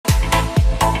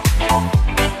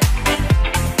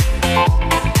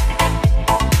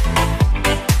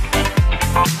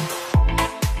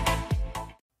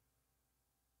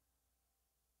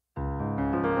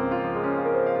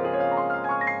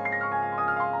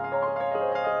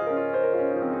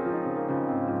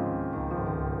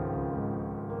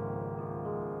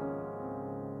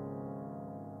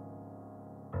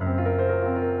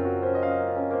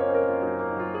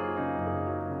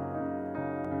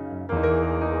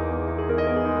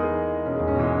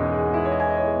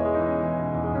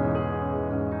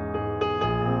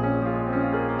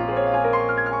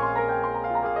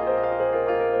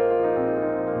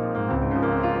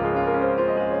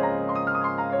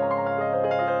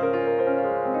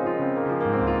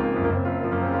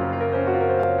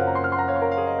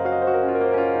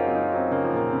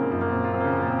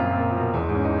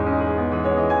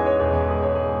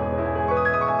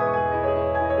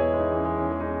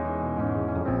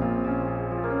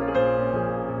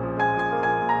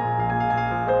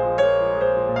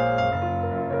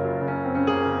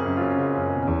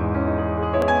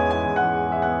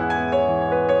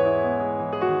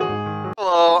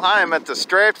I'm at the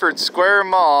Stratford Square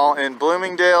Mall in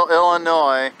Bloomingdale,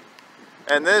 Illinois.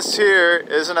 And this here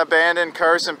is an abandoned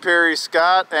Carson Pirie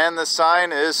Scott, and the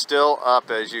sign is still up,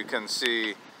 as you can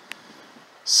see.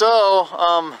 So,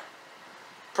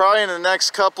 probably in the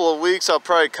next couple of weeks, I'll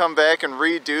probably come back and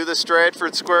redo the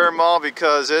Stratford Square Mall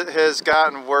because it has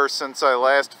gotten worse since I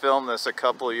last filmed this a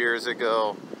couple of years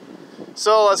ago.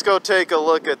 So let's go take a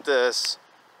look at this.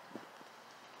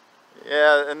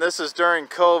 Yeah, and this is during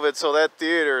COVID, so that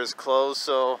theater is closed.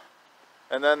 So,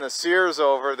 and then the Sears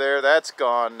over there, that's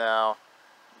gone now.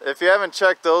 If you haven't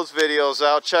checked those videos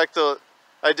out,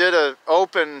 I did an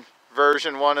open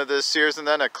version one of this Sears and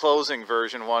then a closing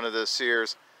version one of this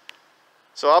Sears.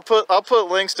 So I'll put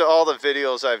links to all the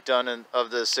videos I've done of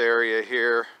this area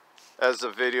here as the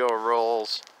video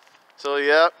rolls. So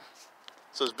yep,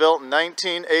 so it was built in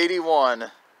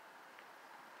 1981.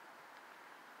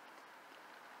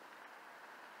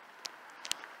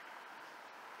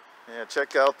 Yeah,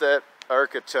 check out that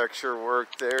architecture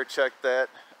work there. Check that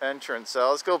entrance out.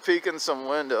 Let's go peek in some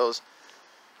windows.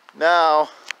 Now,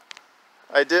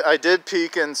 I did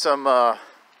peek in some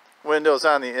windows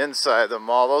on the inside of the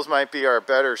mall. Those might be our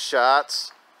better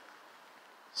shots.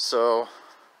 So,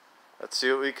 let's see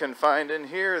what we can find in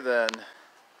here then.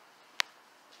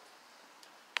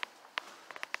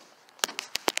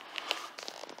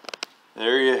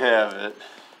 There you have it.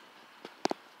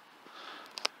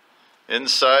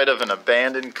 Inside of an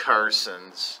abandoned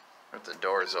Carson's. If the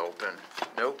door's open.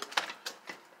 Nope.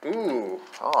 Ooh.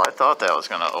 Oh, I thought that was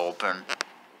going to open.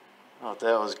 Thought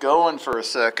that was going for a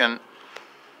second.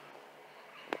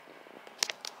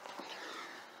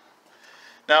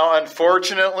 Now,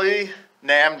 unfortunately,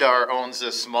 Namdar owns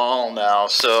this mall now,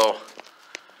 so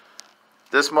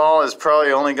this mall is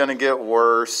probably only going to get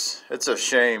worse. It's a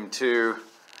shame, too.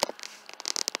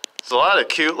 There's a lot of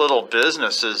cute little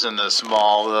businesses in this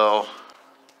mall, though.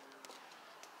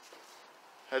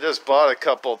 I just bought a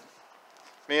couple.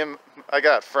 I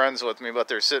got friends with me, but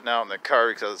they're sitting out in the car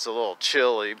because it's a little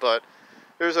chilly. But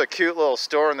there's a cute little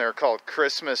store in there called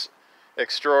Christmas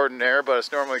Extraordinaire, but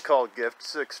it's normally called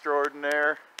Gifts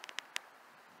Extraordinaire.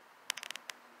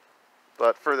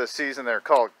 But for the season, they're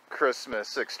called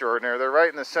Christmas Extraordinaire. They're right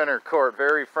in the center court.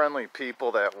 Very friendly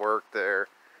people that work there.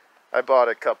 I bought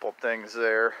a couple things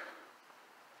there.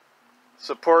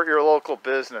 Support your local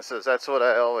businesses. That's what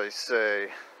I always say.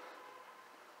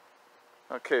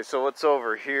 Okay, so what's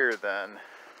over here then?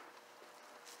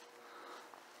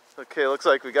 Okay, looks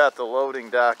like we got the loading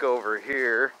dock over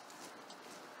here.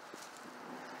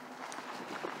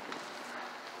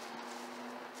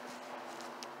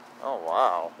 Oh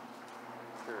wow.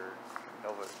 Sure.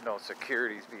 No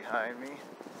security's behind me.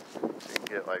 So you can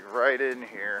get like right in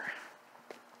here.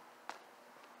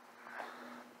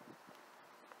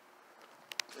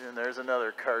 And there's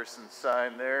another Carson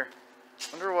sign there.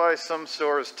 Wonder why some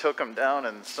stores took them down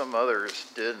and some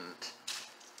others didn't.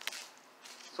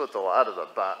 That's what a lot of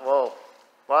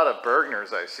a lot of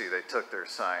Bergners I see, they took their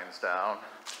signs down.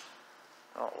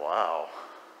 Oh wow.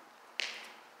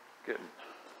 Getting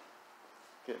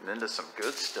into some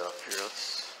good stuff here.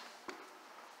 That's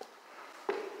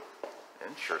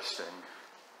interesting.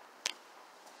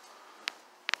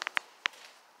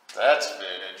 That's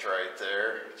vintage right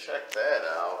there. Check that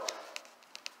out.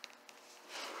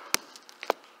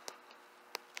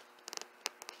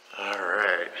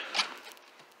 Alright.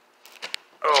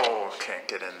 Oh, can't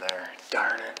get in there.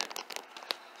 Darn it.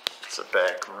 It's a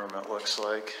back room, it looks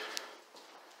like.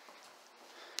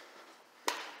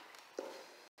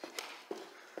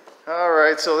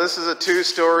 Alright, so this is a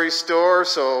two-story store,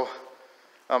 so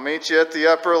I'll meet you at the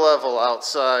upper level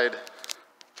outside.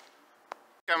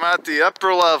 I'm at the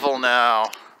upper level now.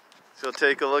 So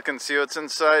take a look and see what's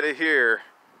inside of here.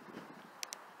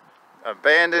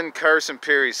 Abandoned Carson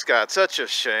Pirie Scott. Such a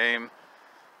shame.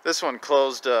 This one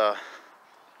closed, of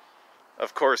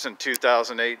course, in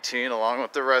 2018, along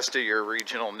with the rest of your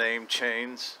regional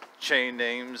chain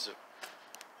names.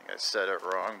 I think I said it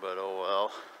wrong, but oh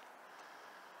well.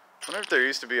 I wonder if there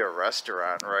used to be a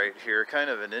restaurant right here,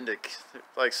 kind of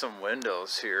like some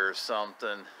windows here or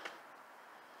something.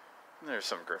 And there's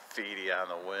some graffiti on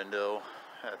the window.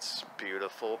 That's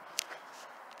beautiful.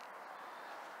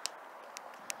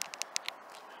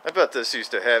 I bet this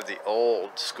used to have the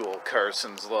old school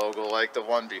Carson's logo, like the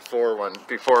one before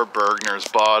Bergner's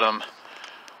bought them.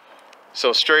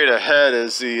 So straight ahead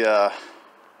is the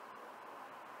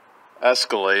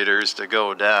escalators to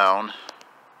go down.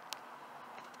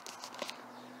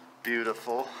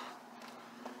 Beautiful.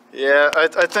 Yeah,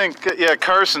 I think, yeah,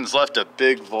 Carson's left a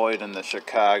big void in the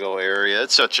Chicago area.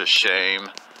 It's such a shame.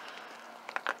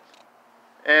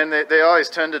 And they always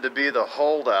tended to be the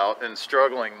holdout in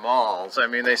struggling malls. I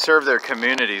mean, they serve their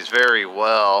communities very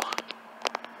well.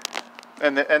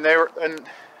 And in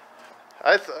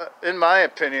my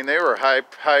opinion, they were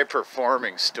high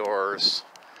performing stores.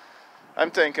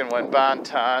 I'm thinking when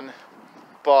Bon-Ton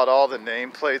bought all the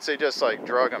nameplates, they just like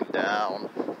drug them down.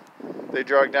 They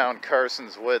drug down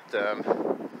Carson's with them.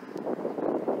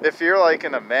 If you're like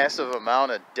in a massive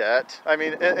amount of debt, I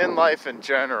mean, in life in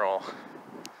general,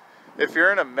 if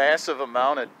you're in a massive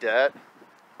amount of debt,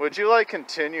 would you like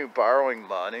continue borrowing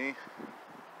money?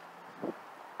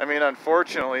 I mean,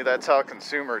 unfortunately, that's how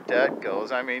consumer debt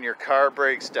goes. I mean, your car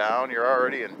breaks down, you're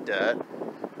already in debt,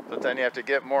 but then you have to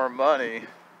get more money.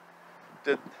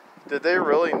 Did they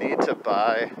really need to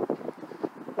buy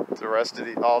the rest of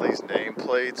all these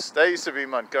nameplates? That used to be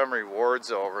Montgomery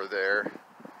Ward's over there.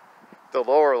 The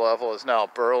lower level is now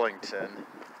Burlington.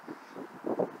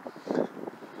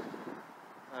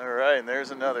 Alright, and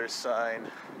there's another sign.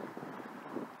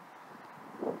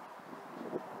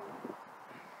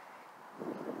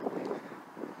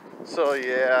 So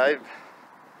yeah,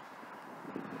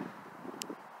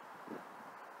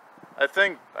 I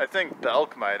think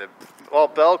Belk might have, well,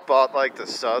 Belk bought like the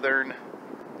southern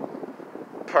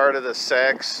part of the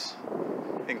Saks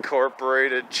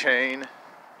Incorporated chain.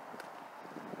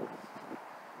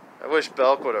 I wish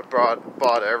Belk would have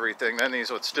bought everything, then these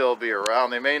would still be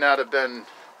around. They may not have been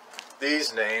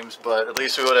these names, but at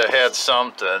least we would have had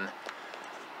something.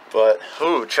 But,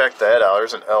 ooh, check that out.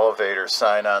 There's an elevator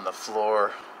sign on the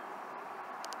floor.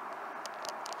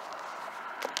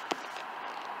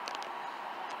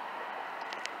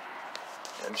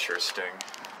 Interesting.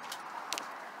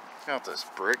 Got this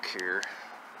brick here.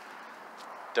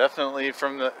 Definitely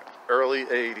from the early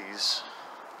 80s.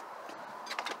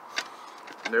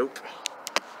 Nope.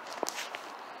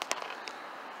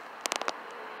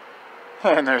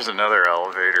 And there's another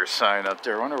elevator sign up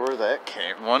there. Wonder where that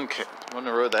came. Wonder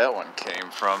where that one came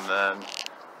from then.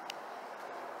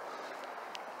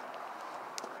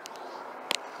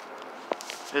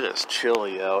 It is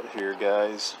chilly out here,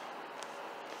 guys.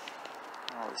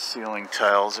 All the ceiling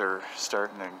tiles are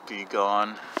starting to be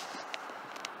gone.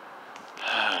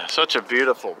 Such a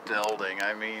beautiful building.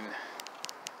 I mean,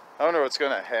 I wonder what's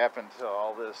going to happen to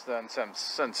all this then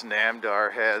since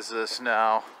Namdar has this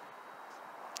now.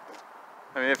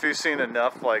 I mean, if you've seen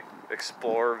enough like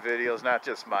Explorer videos, not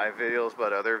just my videos,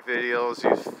 but other videos,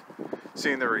 you've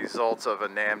seen the results of a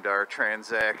Namdar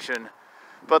transaction.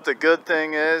 But the good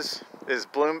thing is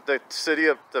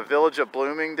the village of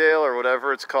Bloomingdale, or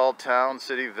whatever it's called, town,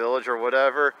 city, village, or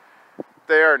whatever,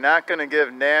 they are not going to give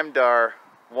Namdar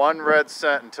 1 red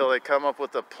cent until they come up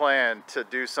with a plan to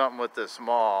do something with this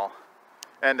mall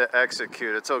and to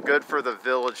execute it. So good for the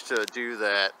village to do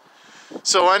that.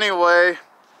 So anyway,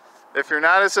 if you're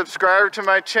not a subscriber to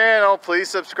my channel, please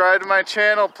subscribe to my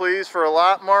channel, please, for a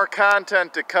lot more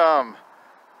content to come.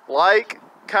 Like,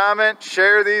 comment,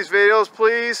 share these videos,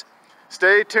 please.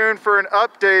 Stay tuned for an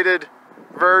updated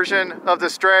version of the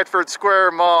Stratford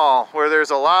Square Mall, where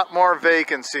there's a lot more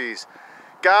vacancies.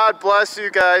 God bless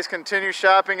you guys. Continue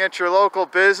shopping at your local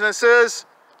businesses.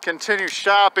 Continue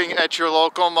shopping at your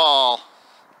local mall.